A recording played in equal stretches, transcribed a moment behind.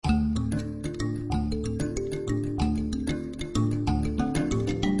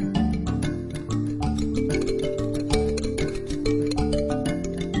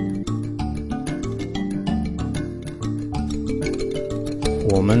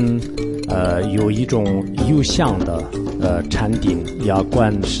有一种有相的禅定，要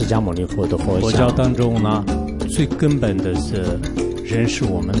观释迦牟尼佛的佛像。佛教当中呢，最根本的是人是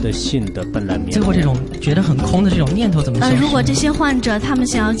我们的心的本来面目。最后这种觉得很空的这种念头怎么修？如果这些患者他们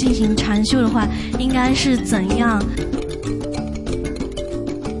想要进行禅修的话，应该是怎样？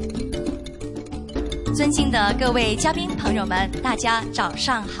尊敬的各位嘉宾朋友们，大家早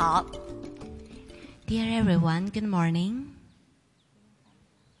上好。Dear everyone, good morning.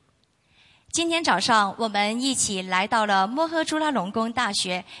 今天早上我们一起来到了摩诃朱拉隆功大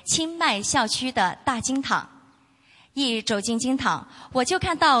学清迈校区的大经堂。一走进经堂，我就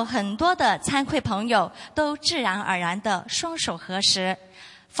看到很多的参会朋友都自然而然的双手合十，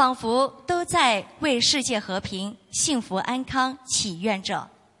仿佛都在为世界和平、幸福安康祈愿着。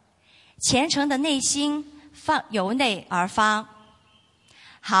虔诚的内心由内而发。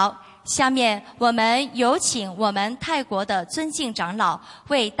好，下面我们有请我们泰国的尊敬长老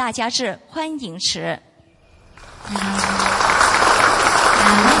为大家致欢迎词。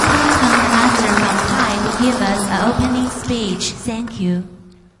Give us an opening speech. Thank you.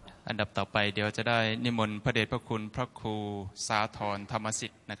 อันดับต่อไปเดี๋ยวจะได้นิมนต์พระเดชพระคุณพระครูสาธรธรรมสิ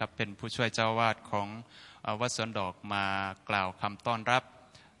ทธิ์นะครับเป็นผู้ช่วยเจ้าวาดของวัดสวนดอกมากล่าวคำต้อนรับ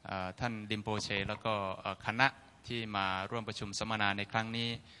ท่านดิมโปเชแล้วก็คณะที่มาร่วมประชุมสัมมนาในครั้งนี้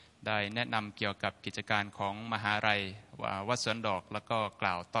ได้แนะนำเกี่ยวกับกิจการของมหาลัยวัดสวนดอกแล้วก็ก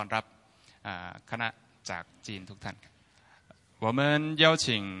ล่าวต้อนรับคณะจากจีนทุกท่าน我们邀请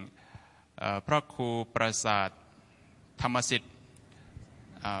พระครูประสาทธรรมสิทธิ์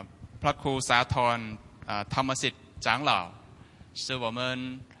พระครูสาธรธรรมสิทธิ์长老是我们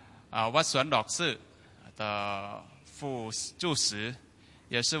วัดสวนดอก寺的副住持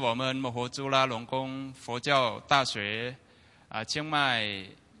也是我们摩诃朱拉隆功佛教大学清迈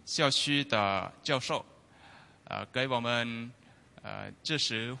校区的教授给我们致辞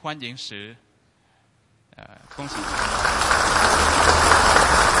欢迎时恭喜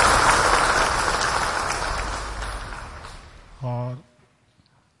ขอ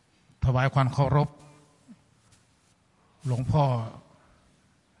ถวายความเคารพหลวงพ่อ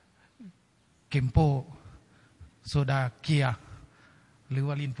เกมโปโซดาเกียหรือ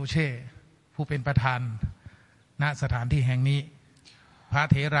ว่าลินปูเช่ผู้เป็นประธานณสถานที่แห่งนี้พระ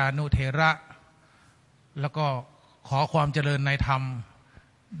เถรานุเถระแล้วก็ขอความเจริญในธรรม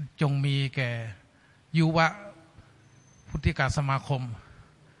จงมีแก่ยุวพุทธิกาสมาคม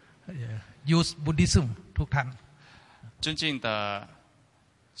ยูสบุดดิซึมทุกท่าน尊敬的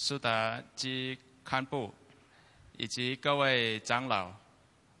苏达基堪布以及各位长老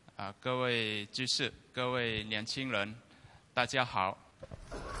各位居士各位年轻人大家好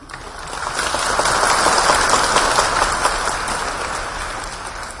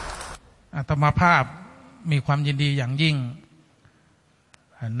อาตมาภาพมีความยินดีอย่างยิ่ง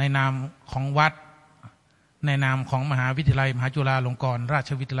ในนามของวัดในนามของมหาวิทยาลัยมหาจุฬาลงกรณราช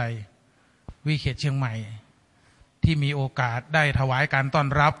วิทยาลัยวิเขตเชียงใหม่ที่มีโอกาสได้ถวายการต้อน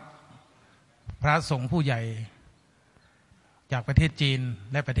รับพระสงฆ์ผู้ใหญ่จากประเทศจีน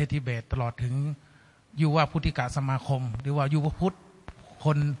และประเทศทิเบตตลอดถึงยุวพุทธิกาสมาคมหรือว่ายุวพุทธค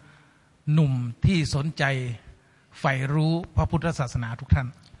นหนุ่มที่สนใจใฝ่รู้พระพุทธศาสนาทุกท่าน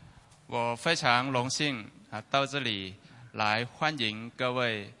我非常荣幸到这里来欢迎各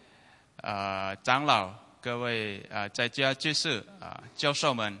位长老各位在家居士教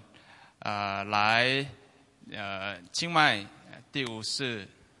授们来清迈第5次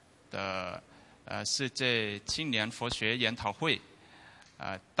的世界青年佛学研讨会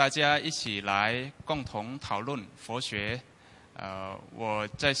大家一起来共同讨论佛学我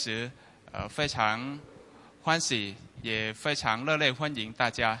在此非常欢喜也非常热烈欢迎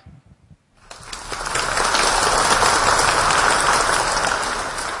大家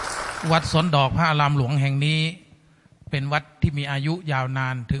วัดสวนดอกพระอารามหลวงแห่งนี้เป็นวัดที่มีอายุยาวนา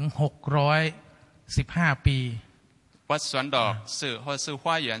นถึง615ปีวัดสวนดอก寺或是花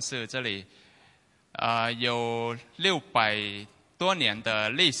园寺这里有600多年的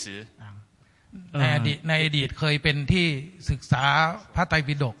历史ในอดีตเคยเป็นที่ศึกษาพระไตร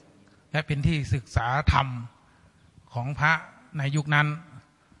ปิฎกและเป็นที่ศึกษาธรรมของพระในยุคนั้น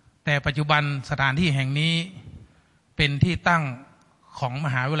แต่ปัจจุบันสถานที่แห่งนี้เป็นที่ตั้งของม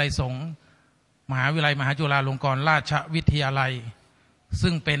หาวิทยาลัยสงฆ์มหาวิทยาลัยมหาจุฬาลงกรณราชวิทยาลัย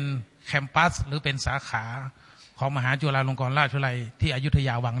ซึ่งเป็นแคมปัสหรือเป็นสาขาของมหาจุฬาลงกรณราชวิทยาลัยที่อยุธย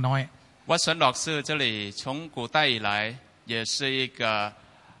าวังน้อยวัดสวนดอก寺这里从古代以来也是一个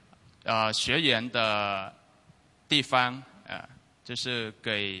学员的地方就是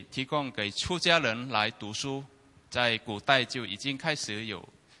提供给出家人来读书在古代就已经开始有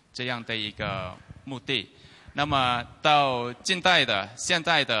这样的一个目的那么到近代的现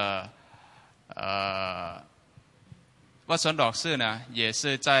在的วัดสวนดอกซื่อ呢也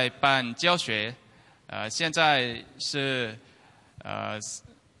是在办教学现在是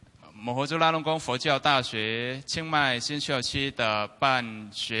摩诃朱拉隆功佛教大学清迈新校区的办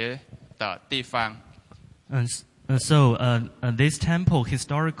学的地方。So this temple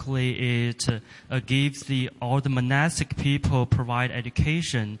historically it gives all the monastic people provide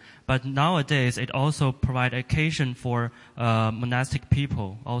education, but nowadays it also provide education for monastic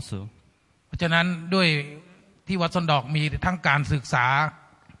people also. เพราะฉะนั้นด้วยที่วัดสวนดอกมีทั้งการศึกษา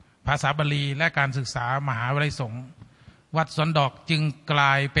ภาษาบาลีและการศึกษามหาวิทยาลัยสงฆ์วัดสวนดอกจึงกล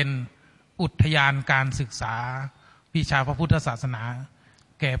ายเป็นอุทยานการศึกษาวิชาพระพุทธศาสนา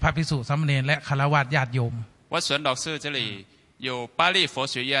แก่พระภิกษุสามเณรและฆราวาสญาติโยมวัดสวนดอกซื่อ这里有巴利佛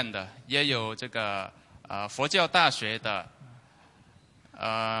学院的也有这个佛教大学的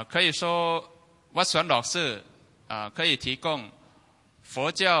可以说วัดสวนดอกซื่อ可以提供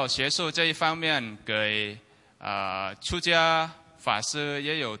佛教学术这一方面给出家法师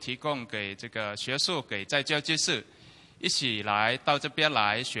也有提供给这个学术给在教居士一起来到这边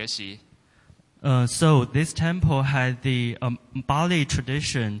来学习。So this temple has the Bali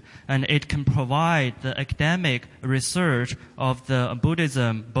tradition, and it can provide the academic research of the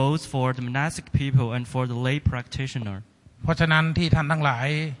Buddhism both for the monastic people and for the lay practitioner. เพราะฉะนั้นที่ท่านทั้งหลาย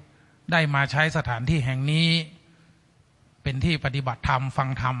ได้มาใช้สถานที่แห่งนี้เป็นที่ปฏิบัติธรรมฟัง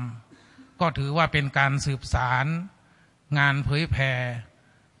ธรรมก็ถือว่าเป็นการสืบสารงานเผยแผ่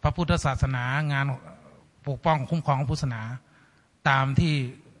พระพุทธศาสนางานปกป้องคุ้มครองพุทธศาสนาตามที่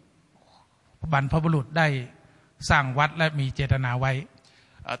บรรพบุรุษได้สร้างวัดและมีเจตนาไว้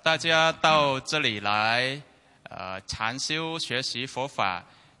大家到这里来禅修学习佛法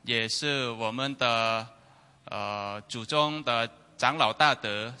也是我们的祖宗的长老大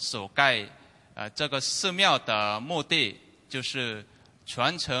德所盖这个寺庙的目的就是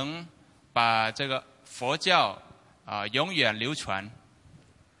传承把这个佛教永远流传。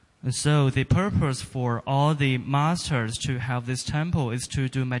So the purpose for all the masters to have this temple is to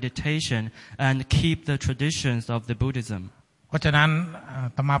do meditation and keep the traditions of the Buddhism. เพราะฉะนั้นอา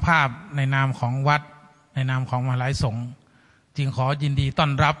ตมาภาพในนามของวัดในนามของมหาวิทยาลัยสงฆ์จึงขอยินดีต้อ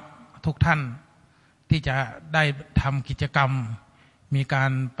นรับทุกท่านที่จะได้ทำกิจกรรมมีกา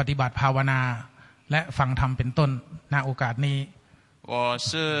รปฏิบัติภาวนาและฟังธรรมเป็นต้นณโอกาสนี้我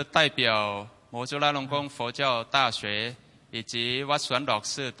是代表摩珠拉隆功佛教大学以及วัดสวนดอก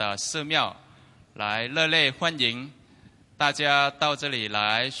ซื่อ的寺庙来热烈欢迎大家到这里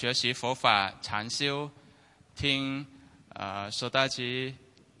来学习佛法禅修听索达吉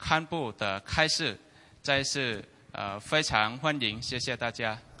堪布的开示再次非常欢迎谢谢大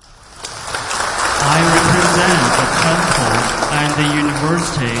家I represent the temple and the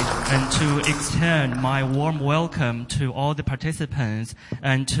university and to extend my warm welcome to all the participants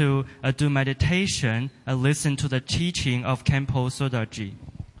and to do meditation and listen to the teaching of Khenpo Sodargye.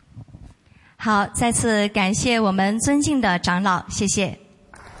 好，再次感谢我们尊敬的长老，谢谢。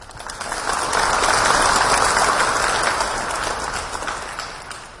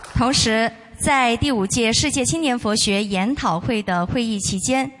同时，在第5届世界青年佛学研讨会的会议期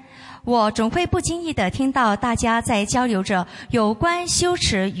间，我总会不经意地听到大家在交流着有关修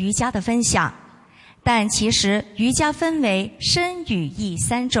持瑜伽的分享。但其实瑜伽分为身语意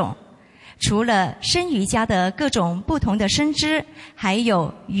3种，除了身瑜伽的各种不同的身姿，还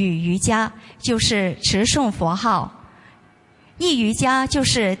有语瑜伽，就是持诵佛号；意瑜伽就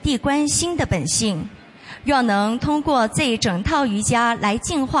是谛观心的本性。若能通过这一整套瑜伽来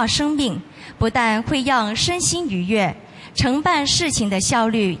净化生命，不但会让身心愉悦，承办事情的效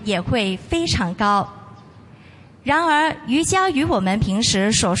率也会非常高。然而，瑜伽与我们平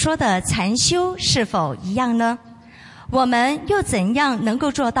时所说的禅修是否一样呢？我们又怎样能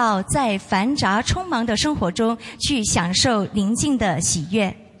够做到在繁杂匆忙的生活中去享受宁静的喜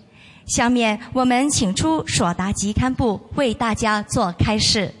悦？下面我们请出索达吉堪布为大家做开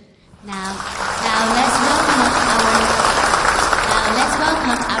示。Now let's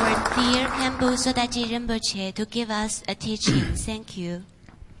welcome our dear Khenpo Sodargye Rinpoche to give us a teaching. Thank you.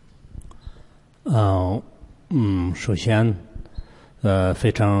 首先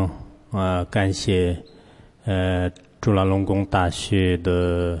非常感谢朱拉隆功大学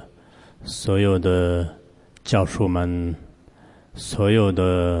的所有的教授们，所有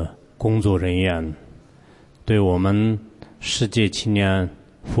的工作人员，对我们世界青年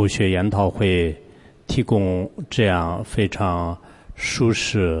佛学研讨会提供这样非常舒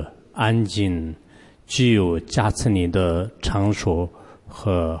适、安静、具有加持力的场所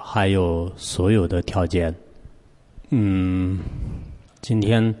和还有所有的条件。今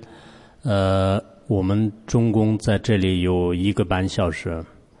天我们中共在这里有1个半小时，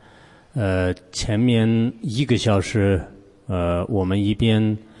前面1个小时，我们一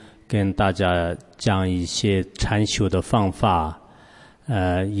边跟大家讲一些禅修的方法，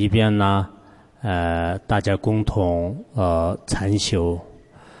一边呢，大家共同禅修。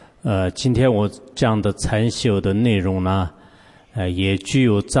今天我讲的禅修的内容呢，也具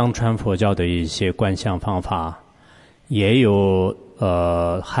有藏传佛教的一些观想方法，也有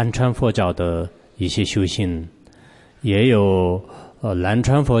汉传佛教的一些修行，也有南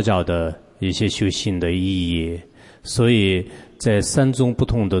传佛教的一些修行的意义。所以在3种不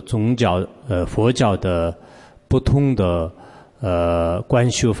同的宗教佛教的不同的观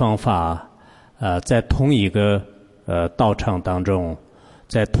修方法，在同一个道场当中，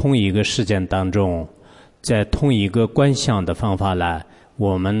在同一个时间当中，在同一个观想的方法来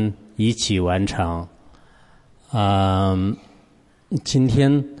我们一起完成。今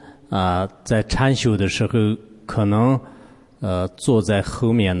天在禅修的时候，可能坐在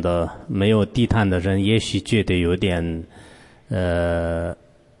后面的没有地毯的人也许觉得有点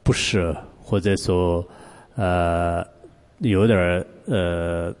不适，或者说有点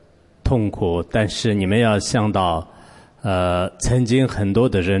痛苦。但是你们要想到曾经很多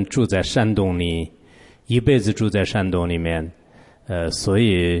的人住在山洞里，一辈子住在山洞里面，所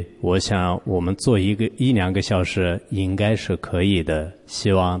以我想我们做1-2个小时应该是可以的，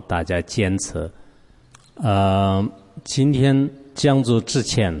希望大家坚持。今天讲座之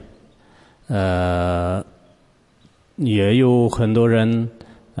前，也有很多人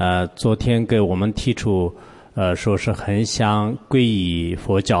昨天给我们提出说是很想皈依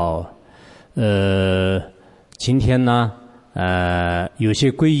佛教。今天呢，有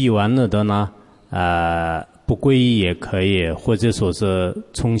些皈依完了的呢，不皈依也可以，或者说是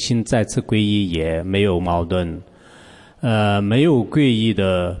重新再次皈依也没有矛盾。没有皈依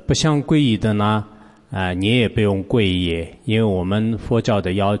的，不想皈依的呢，你也不用皈依，因为我们佛教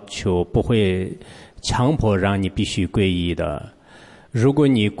的要求不会强迫让你必须皈依的。如果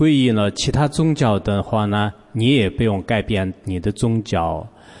你皈依了其他宗教的话呢，你也不用改变你的宗教，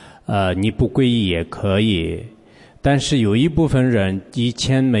你不皈依也可以。但是有一部分人以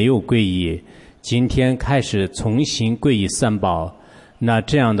前没有皈依，今天开始重新皈依三宝，那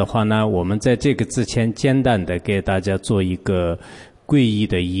这样的话呢，我们在这个之前简单的给大家做一个皈依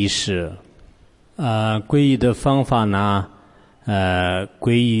的仪式。皈依的方法呢，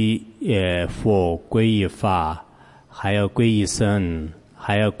皈依佛，皈依法，还要皈依僧，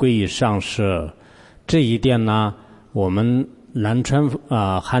还要皈依上师。这一点呢，我们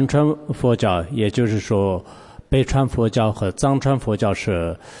汉传佛教，也就是说北传佛教和藏传佛教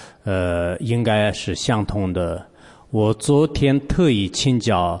是应该是相同的。我昨天特意请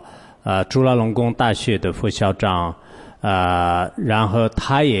教朱拉隆功大学的副校长，然后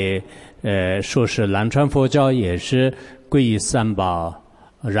他也说是南传佛教也是皈依三宝，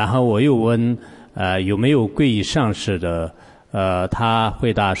然后我又问有没有皈依上师的，他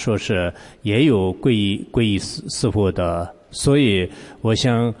回答说是也有皈依师父的。所以我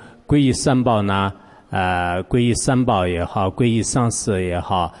想皈依三宝呢，皈依三宝也好，皈依上师也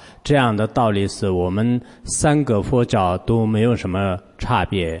好，这样的道理是我们3个佛教都没有什么差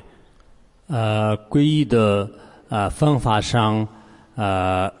别。皈依的方法上，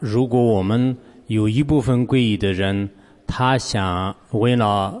如果我们有一部分皈依的人，他想为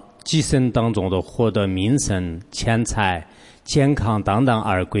了今生当中的获得名声、钱财、健康等等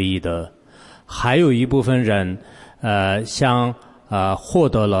而皈依的，还有一部分人想获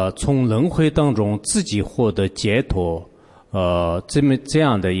得了从轮回当中自己获得解脱，这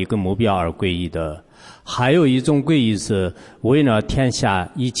样的一个目标而皈依的。还有一种皈依是为了天下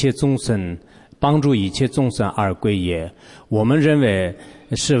一切众生，帮助一切众生而皈依。我们认为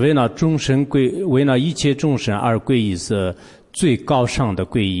是为了一切众生而皈依是最高尚的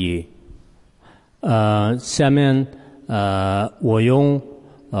皈依。下面我用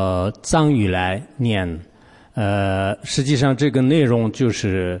藏语来念。实际上这个内容就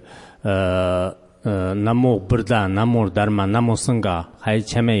是南无布达、南无达玛、南无僧伽，还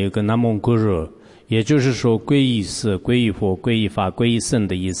前面有个南无咕噜，也就是说皈依是皈依佛、皈依法、皈依僧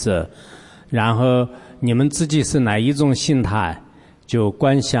的意思。然后你们自己是哪一种心态，就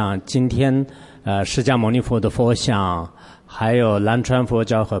观想今天释迦牟尼佛的佛像，还有南传佛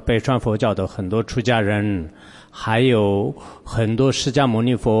教和北传佛教的很多出家人，还有很多释迦牟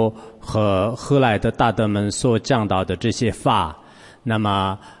尼佛和后来的大德们所讲到的这些法，那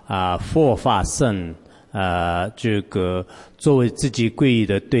么佛法僧这个作为自己皈依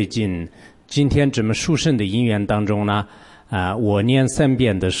的对境，今天这么殊胜的因缘当中呢，我念3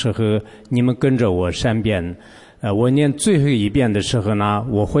遍的时候，你们跟着我3遍。我念最后一遍的时候呢，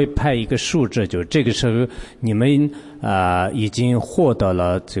我会派一个数字，就这个时候你们已经获得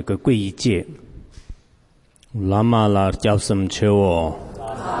了这个皈依戒。拉玛拉教什求，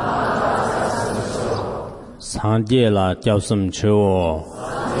桑杰拉教什求，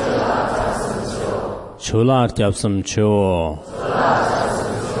求拉教什求，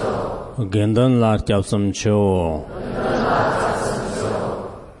根登拉教什求，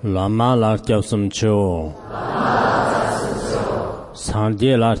拉玛拉教什求，桑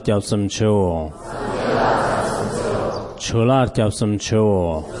杰拉教什求，求拉教什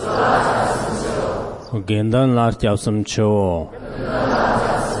求，根登拉教什求，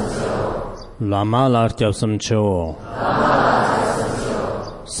拉玛拉教什求，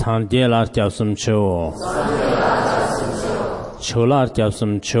桑杰拉教什求，求拉教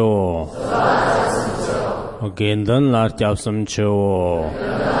什求，根登拉教什求。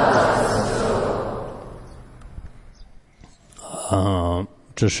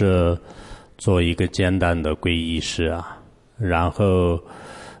这是做一个简单的皈依式啊。然后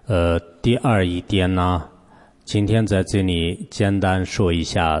第二一点呢，今天在这里简单说一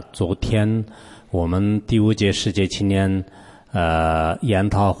下，昨天我们第5届世界青年研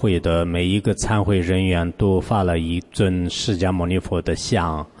讨会的每一个参会人员都发了一尊释迦牟尼佛的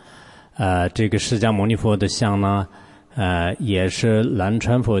像。这个释迦牟尼佛的像呢，也是南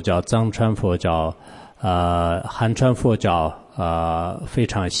传佛教、藏传佛教、汉传佛教非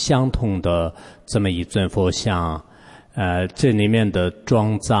常相同的这么一尊佛像。这里面的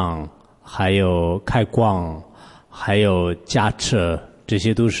装藏还有开光还有加持，这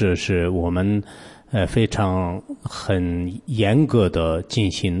些都是我们非常很严格的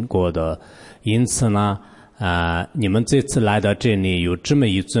进行过的。因此呢你们这次来到这里有这么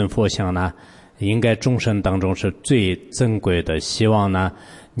一尊佛像呢，应该众生当中是最珍贵的，希望呢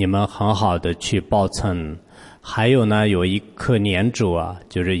你们很好的去保存。还有呢，有一颗念珠啊，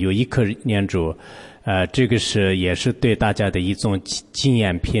就是有一颗念珠，这个也是对大家的一种纪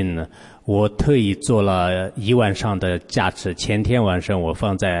念品。我特意做了1晚上的加持，前天晚上我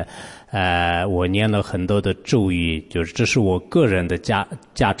放在我念了很多的咒语，就是这是我个人的加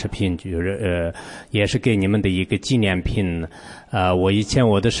持品，就是也是给你们的一个纪念品。我以前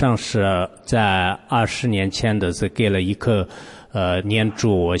我的上师在20年前的是给了一颗念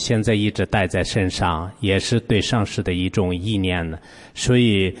珠，我现在一直带在身上，也是对上师的一种意念。所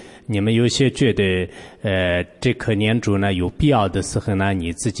以你们有些觉得这颗念珠呢有必要的时候呢，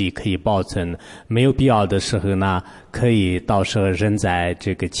你自己可以保存；没有必要的时候呢，可以到时候扔在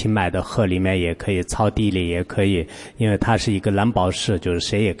这个清迈的河里面，也可以草地里也可以，因为它是一个蓝宝石，就是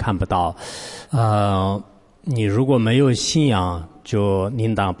谁也看不到。你如果没有信仰就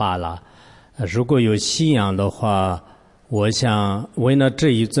另当罢了，如果有信仰的话，我想为了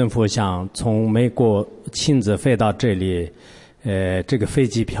这一尊佛像从美国亲自飞到这里，这个飞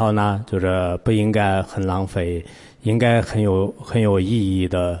机票呢就是不应该很浪费，应该很有意义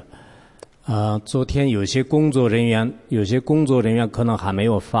的。昨天有些工作人员可能还没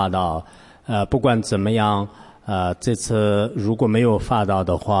有发到，不管怎么样，这次如果没有发到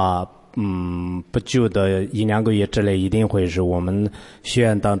的话，不久的1-2个月之内一定会是我们学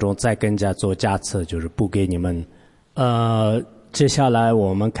院当中再更加做加持，就是补给你们。接下来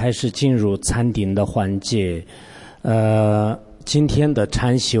我们开始进入禅定的环节。今天的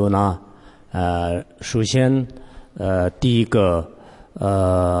禅修呢，首先第一个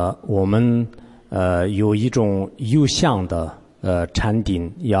我们有一种有相的禅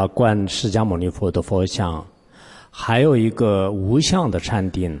定，要观释迦牟尼佛的佛像，还有一个无相的禅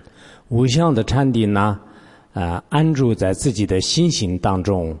定。无相的禅定呢，安住在自己的心行当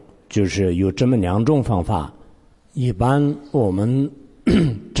中，就是有这么2种方法。一般我们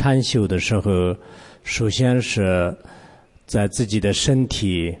禅修的时候，首先是在自己的身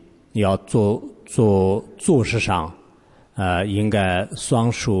体要坐势上，应该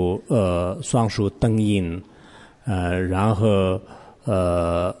双手蹬印，然后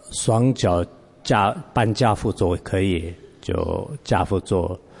双脚半跏趺坐可以，就跏趺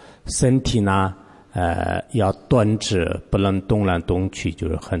坐。身体呢要端直，不能动来动去，就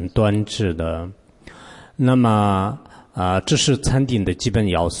是很端直的。那么这是禅定的基本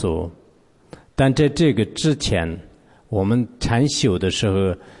要素。但在这个之前，我们禅修的时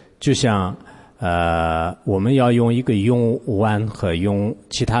候，就像我们要用一个用碗和用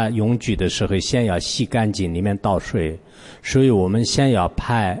其他用具的时候，先要洗干净，里面倒水，所以我们先要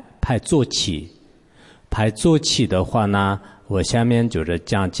排坐气。排坐气的话呢，我下面就是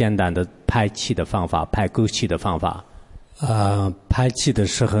讲简单的排气的方法，排沟气的方法。排气的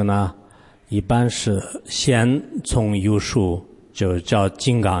时候呢，一般是先从右手就叫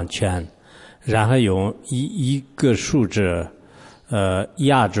金刚拳，然后用一个竖着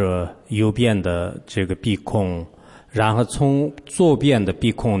压着右边的这个鼻孔，然后从左边的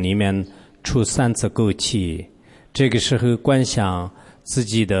鼻孔里面出3次勾气。这个时候观想自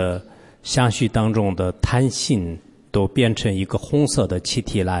己的相续当中的贪心都变成一个红色的气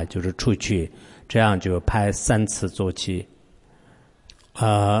体来，就是出去，这样就拍3次做气。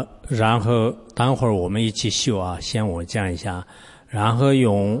然后等会儿我们一起修啊，先我讲一下。然后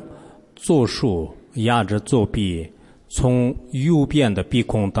用左手压着左臂，从右边的鼻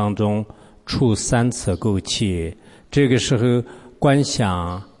孔当中出3次勾气。这个时候观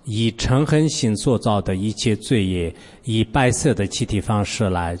想以嗔恨心所造的一切罪业，以白色的气体方式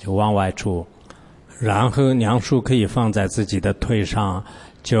来就往外出。然后两手可以放在自己的腿上，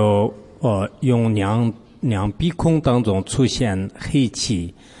就用两鼻孔当中出现黑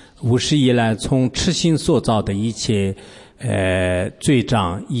气，无始以来从痴心所造的一切罪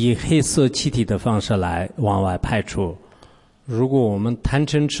障，以黑色气体的方式来往外排出。如果我们贪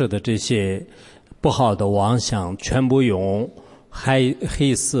嗔痴的这些不好的妄想全部用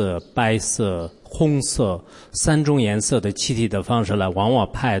黑色、白色、红色3种颜色的气体的方式来往外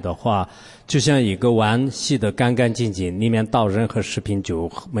排的话，就像一个碗洗得干干净净，里面倒任何食品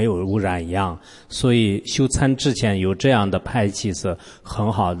就没有污染一样。所以修餐之前有这样的排气是很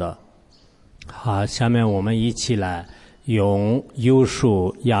好的。好，下面我们一起来用右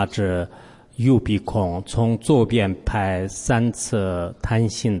手压着右鼻孔，从左边排3次贪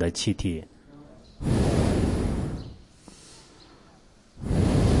心的气体。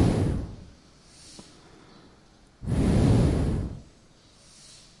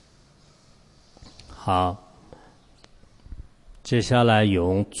好，接下来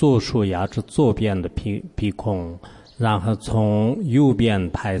用左手压着左边的鼻孔，然后从右边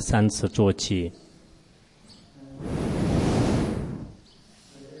排3次做气。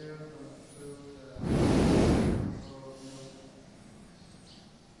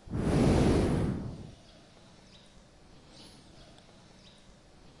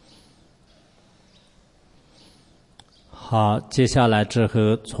好，接下来之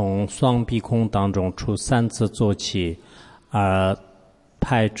后从双鼻孔当中出3次做气，而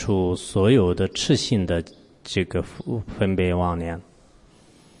排除所有的痴心的这个分别妄念。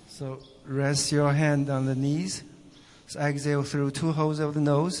 So rest your hand on the knees. So exhale through 2 holes of the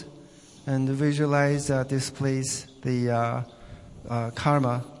nose, and visualize this place, the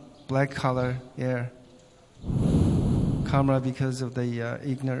karma, black color air. Karma because of the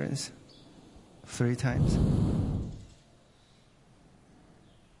ignorance. 3 times.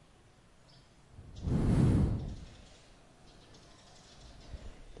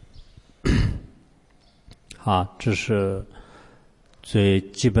好，这是最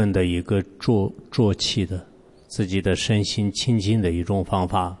基本的一个做气的自己的身心清净的一种方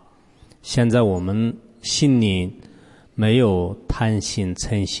法。现在我们心里没有贪心、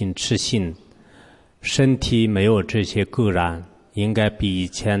嗔心、痴心，身体没有这些垢染，应该比以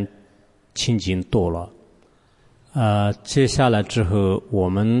前清净多了。接下来之后我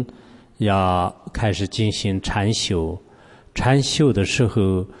们要开始进行禅修。禅修的时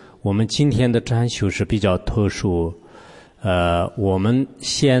候，我们今天的禅修是比较特殊。我们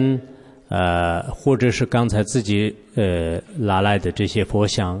先或者是刚才自己拿来的这些佛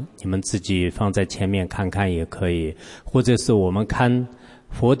像，你们自己放在前面看看也可以，或者是我们看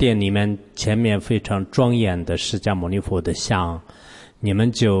佛殿里面前面非常庄严的释迦牟尼佛的像，你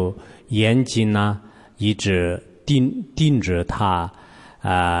们就眼睛呢一直盯着它，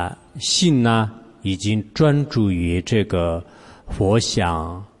心呢已经专注于这个佛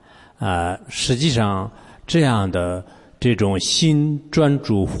像。实际上这样的这种心专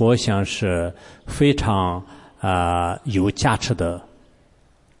注佛像是非常有价值的。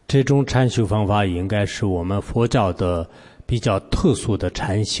这种禅修方法应该是我们佛教的比较特殊的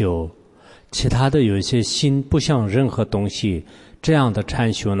禅修。其他的有一些心不像任何东西，这样的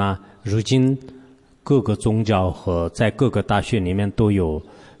禅修呢，如今各个宗教和在各个大学里面都有。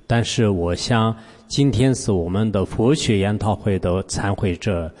但是我想今天是我们的佛学研讨会的参会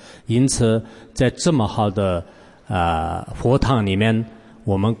者，因此在这么好的佛堂里面，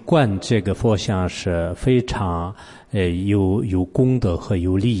我们观这个佛像是非常有功德和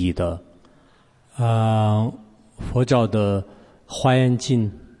有利益的。佛教的华严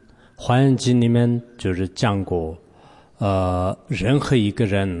经里面就是讲过，任何一个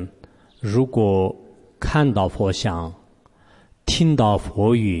人如果看到佛像，听到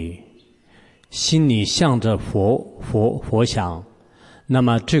佛语，心里想着佛像，那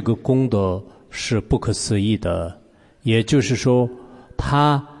么这个功德是不可思议的。也就是说，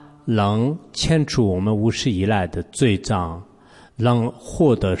它能牵除我们无始以来的罪障，能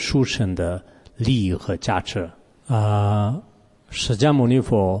获得殊胜的利益和价值。释迦牟尼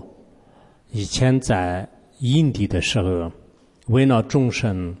佛以前在印地的时候，为了众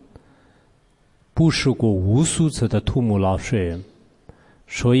生布施过无数次的土木老水，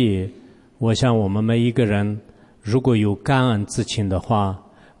所以我想我们每一个人如果有感恩之情的话，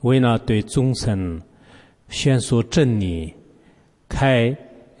为了对众生宣说真理，开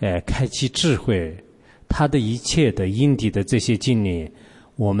启智慧，他的一切的印地的这些经历，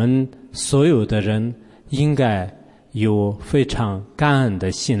我们所有的人应该有非常感恩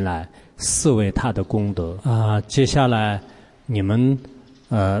的心来视为他的功德。接下来你们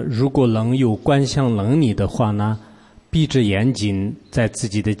如果能有观想能力的话呢，闭着眼睛在自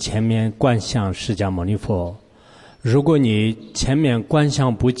己的前面观想释迦牟尼佛。如果你前面观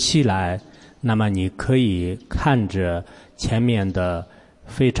想不起来，那么你可以看着前面的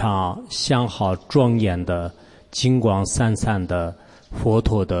非常相好庄严的金光闪闪的佛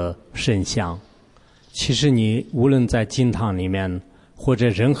陀的圣像。其实你无论在经堂里面或者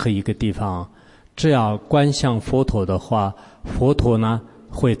任何一个地方，只要观想佛陀的话，佛陀呢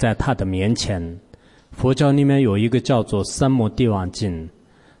会在他的面前。佛教里面有一个叫做三摩地王经，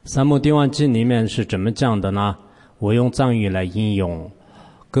三摩地王经里面是怎么讲的呢？我用藏语来引用，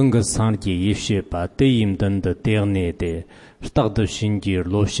跟个上的一些把对应的点内的大的心机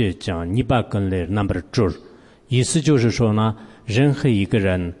罗学讲你把跟来那么的准，意思就是说呢，任何一个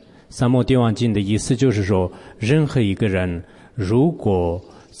人，三摩地王经的意思就是说，任何一个人如果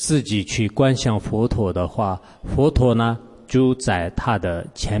自己去观想佛陀的话，佛陀呢就在他的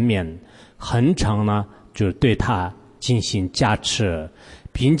前面，恒常呢就对他进行加持，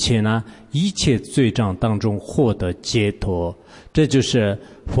并且呢一切罪障当中获得解脱。这就是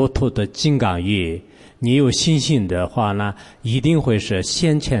佛陀的金刚语。你有信心的话呢，一定会是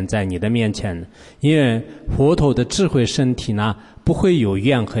现前在你的面前，因为佛陀的智慧身体呢不会有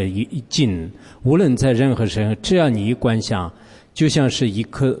远和近，无论在任何时候，只要你一观想，就像是一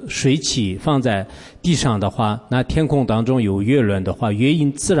颗水汽放在地上的话，那天空当中有月轮的话，月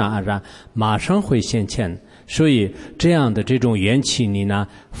影自然而然马上会现前。所以这样的这种缘起力呢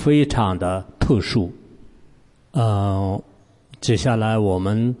非常的特殊。接下来我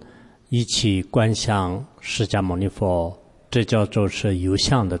们一起观想释迦牟尼佛，这叫做是有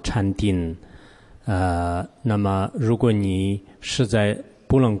相的禅定。那么如果你实在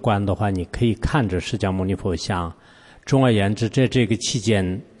不能观的话，你可以看着释迦牟尼佛像。总而言之，在这个期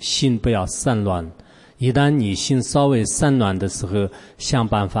间心不要散乱，一旦你心稍微散乱的时候，想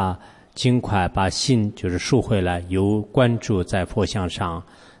办法尽快把心就是收回来，有关注在佛像上，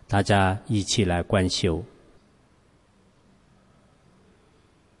大家一起来观修。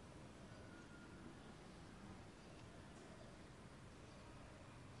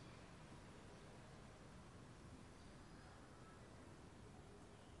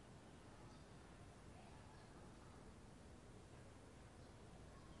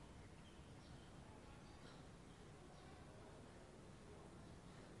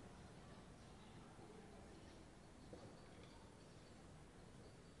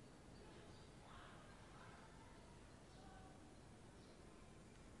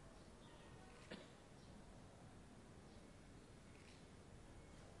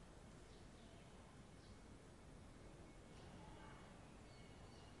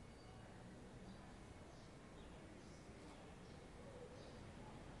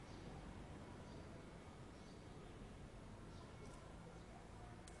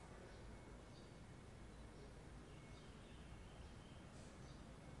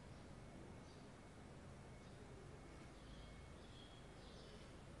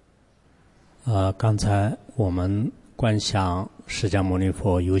刚才我们观想释迦牟尼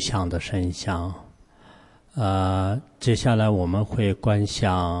佛有相的圣像，接下来我们会观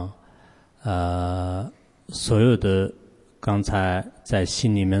想所有的刚才在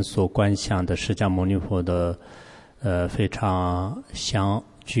心里面所观想的释迦牟尼佛的非常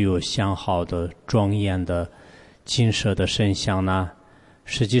具有相好的庄严的金色的圣像呢，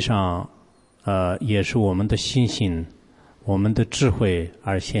实际上也是我们的信心、我们的智慧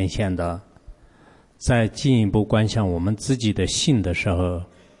而显现的。在进一步观想我们自己的心的时候，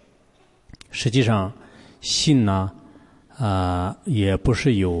实际上心呢也不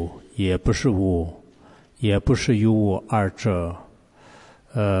是有，也不是无，也不是有无二者，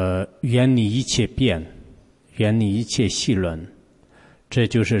远离一切变，远离一切戏论，这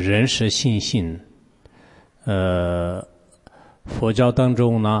就是人实心性。佛教当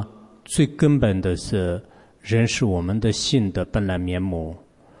中呢，最根本的是人是我们的心的本来面目。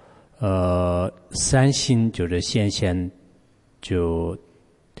三心就是现就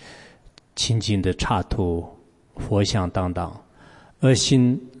清净的刹土、佛像等等。恶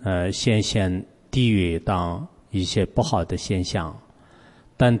心现象低于当一些不好的现象，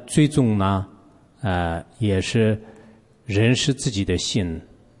但最终呢也是认识自己的心，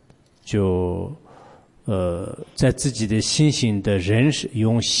就在自己的心性的认识，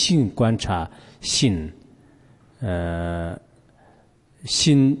用心观察心，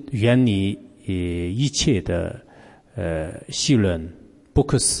心远离一切的戏论，不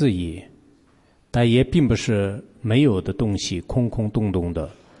可思议，但也并不是没有的东西，空空洞洞的，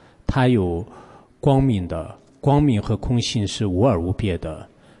它有光明的，光明和空性是无二无别的，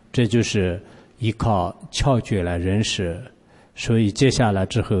这就是依靠窍诀来认识。所以接下来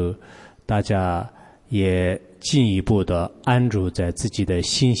之后，大家也进一步的安住在自己的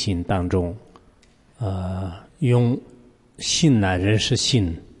心性当中，用心来认识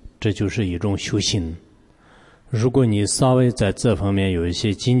心，这就是一种修行。如果你稍微在这方面有一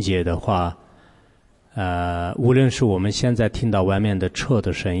些境界的话，无论是我们现在听到外面的车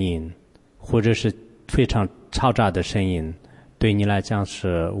的声音，或者是非常嘈杂的声音，对你来讲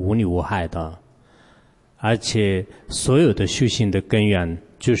是无利无害的。而且所有的修行的根源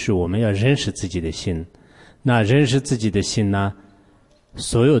就是我们要认识自己的心。那认识自己的心呢，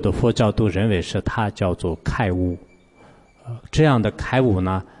所有的佛教都认为是它叫做开悟。这样的开悟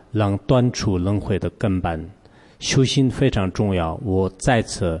呢，能断除轮回的根本。修行非常重要，我在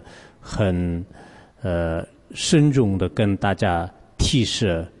此很慎重的跟大家提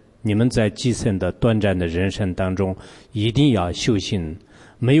示，你们在今生的短暂的人生当中一定要修行，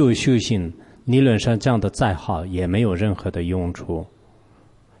没有修行理论上讲的再好也没有任何的用处。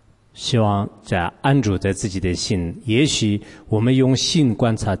希望在安住在自己的心，也许我们用心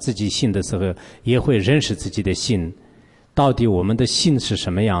观察自己心的时候，也会认识自己的心，到底我们的心是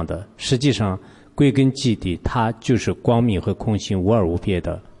什么样的。实际上归根结底，它就是光明和空性无二无别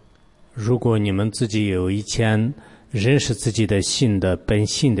的。如果你们自己有以前认识自己的心的本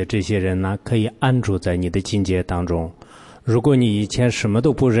性的这些人呢，可以安住在你的境界当中。如果你以前什么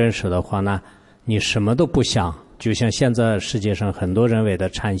都不认识的话呢，你什么都不想，就像现在世界上很多人为的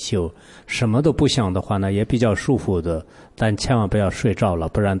禅修，什么都不想的话呢，也比较舒服的，但千万不要睡着了，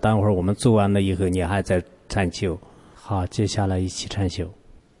不然待会儿我们做完了以后你还在禅修。好，接下来一起禅修。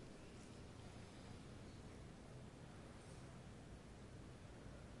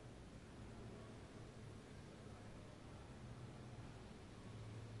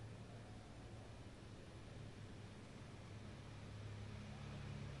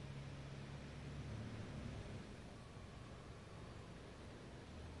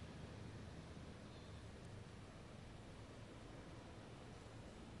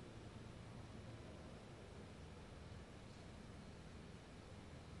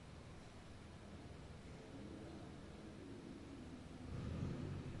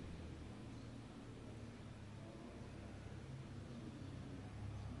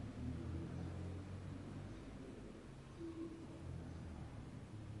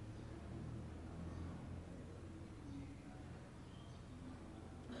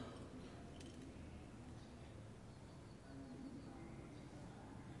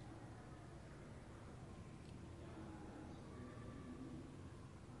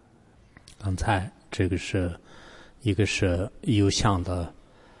刚才这个是一个是有相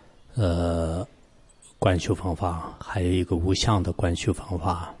的观修方法，还有一个无相的观修方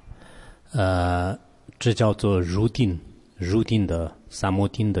法。这叫做入定的三摩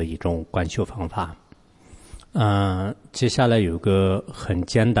定的一种观修方法。接下来有个很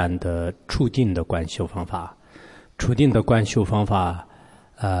简单的初定的观修方法。初定的观修方法，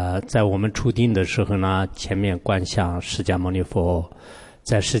在我们初定的时候呢，前面观想释迦牟尼佛。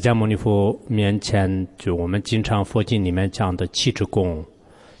在释迦牟尼佛面前，就我们经常佛经里面讲的七支供、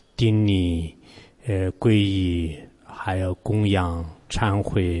顶礼、皈依，还有供养、忏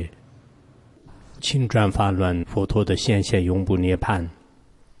悔、请转法轮、佛陀的显现、永不涅槃，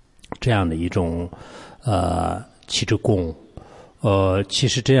这样的一种七支供。其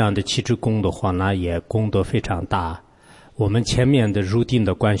实这样的七支供的话呢，也功德非常大。我们前面的入定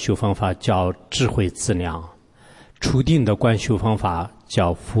的观修方法叫智慧资粮，初定的观修方法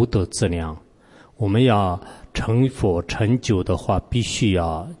叫福德资粮。我们要成佛成就的话，必须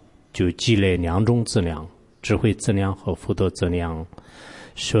要就积累两种资粮，智慧资粮和福德资粮。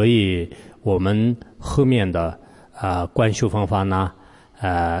所以我们后面的观修方法呢，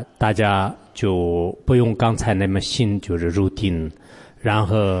大家就不用刚才那么信，就是入定，然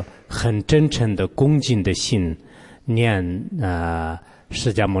后很真诚的恭敬的心念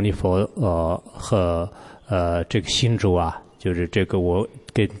释迦牟尼佛和这个心咒啊，就是这个我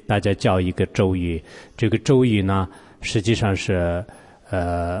给大家教一个咒语。这个咒语呢，实际上是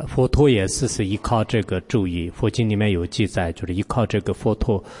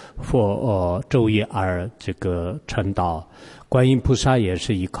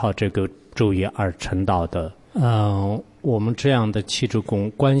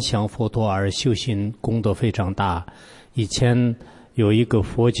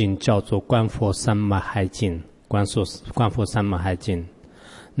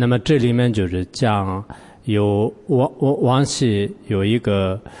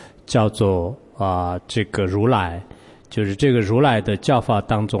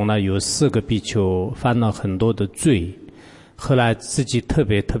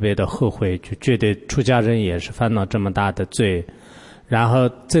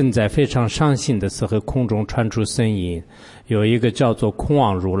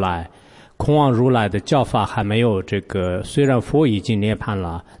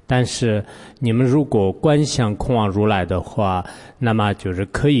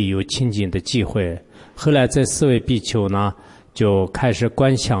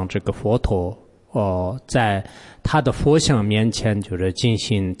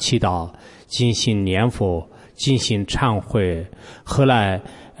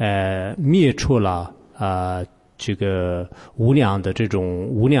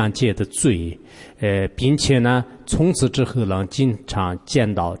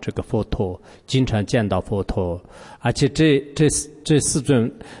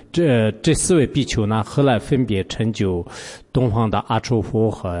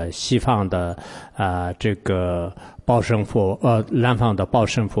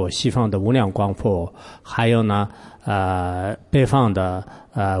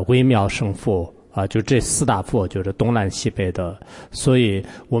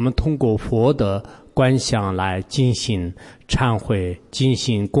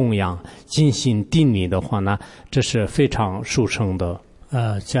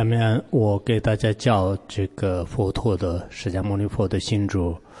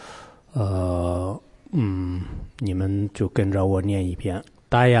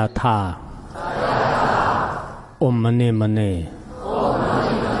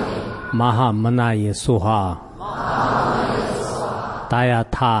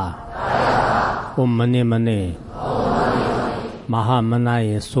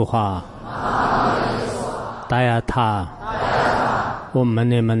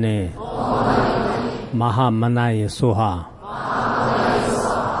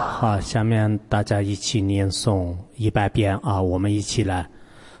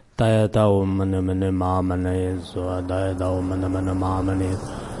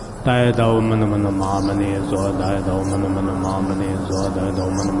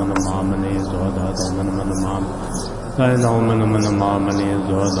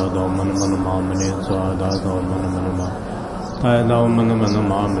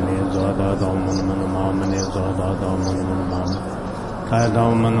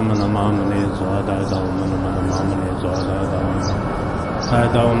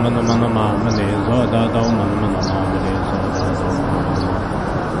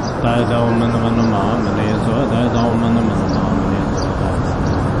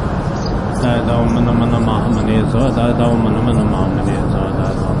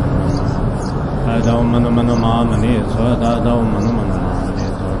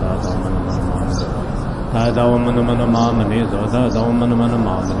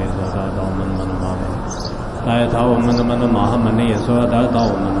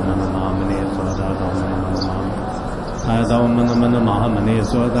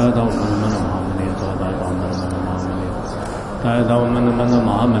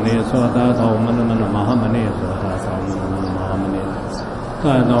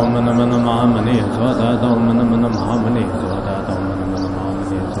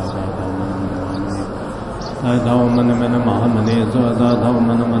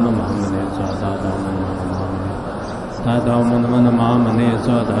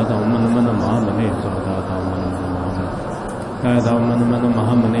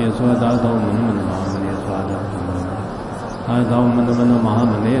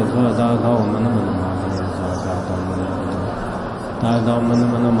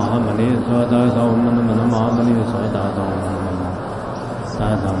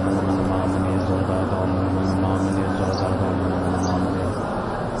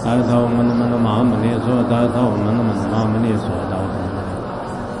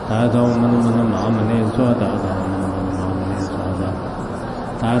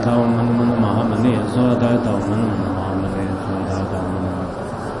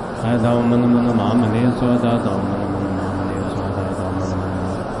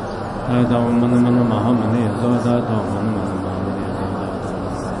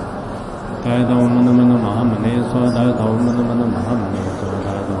大头们那么那玛门尼娑，大头们那么那玛门尼娑，大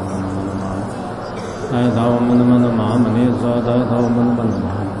头们那么那玛，大头们那么那玛门尼娑，大头们那么那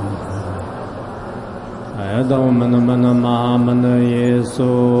玛。大头们那么那玛门的耶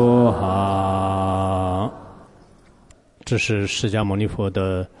稣哈，这是释迦牟尼佛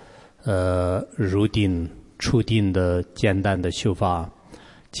的入定初定的简单的修法。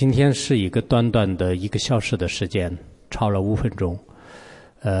今天是一个短短的1个小时的时间，超了5分钟。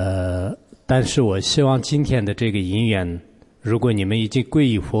但是我希望今天的这个因缘，如果你们已经皈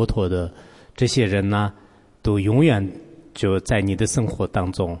依佛陀的这些人呢，都永远就在你的生活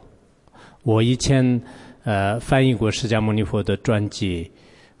当中。我以前翻译过释迦牟尼佛的传记，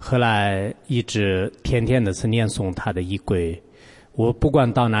后来一直天天的是念诵他的仪轨。我不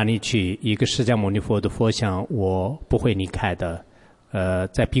管到哪里去，一个释迦牟尼佛的佛像我不会离开的。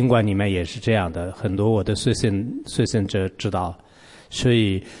在宾馆里面也是这样的，很多我的随身者知道。所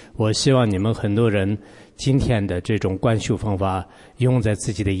以我希望你们很多人今天的这种观修方法用在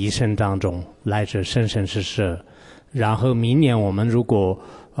自己的一生当中，来自生生世世。然后明年我们如果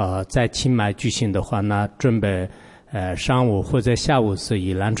在清迈举行的话呢，准备上午或者下午是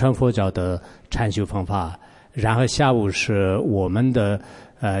以南传佛教的禅修方法，然后下午是我们的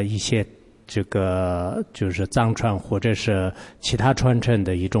一些这个就是藏传或者是其他传承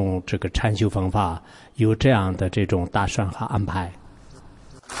的一种这个禅修方法，有这样的这种打算和安排。